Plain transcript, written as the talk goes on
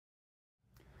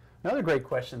Another great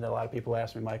question that a lot of people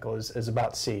ask me, Michael, is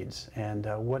about seeds and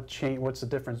what's the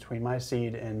difference between my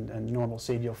seed and normal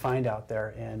seed you'll find out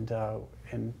there,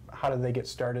 and how do they get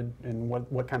started, and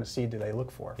what kind of seed do they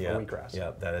look for wheatgrass?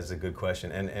 Yeah, that is a good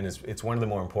question, and it's one of the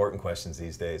more important questions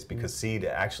these days, because seed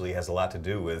actually has a lot to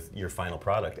do with your final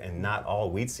product, and not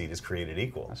all wheat seed is created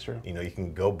equal. That's true. You know, you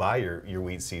can go buy your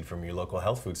wheat seed from your local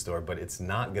health food store, but it's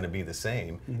not going to be the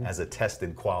same as a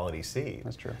tested quality seed.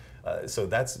 That's true. So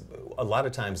that's a lot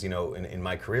of times, you know, in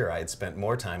my career, I had spent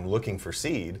more time looking for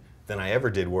seed than I ever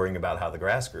did worrying about how the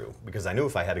grass grew, because I knew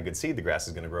if I had a good seed, the grass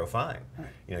is going to grow fine. Right.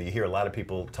 You know, you hear a lot of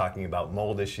people talking about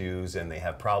mold issues, and they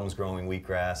have problems growing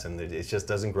wheatgrass, and it just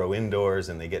doesn't grow indoors,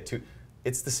 and they get too.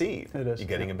 It's the seed. It is. You're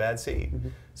getting a bad seed.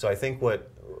 So I think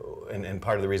and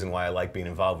part of the reason why I like being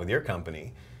involved with your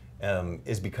company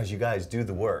is because you guys do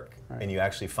the work, and you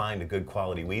actually find a good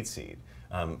quality wheat seed.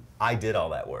 I did all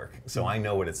that work, so I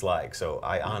know what it's like. So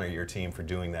I honor your team for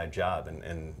doing that job,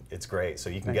 and it's great. So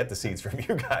you can get the seeds from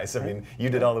you guys. I mean, you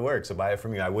did all the work, so buy it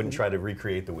from you. I wouldn't try to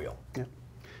recreate the wheel.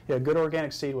 Yeah, good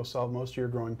organic seed will solve most of your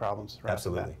growing problems. Right.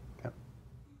 Absolutely.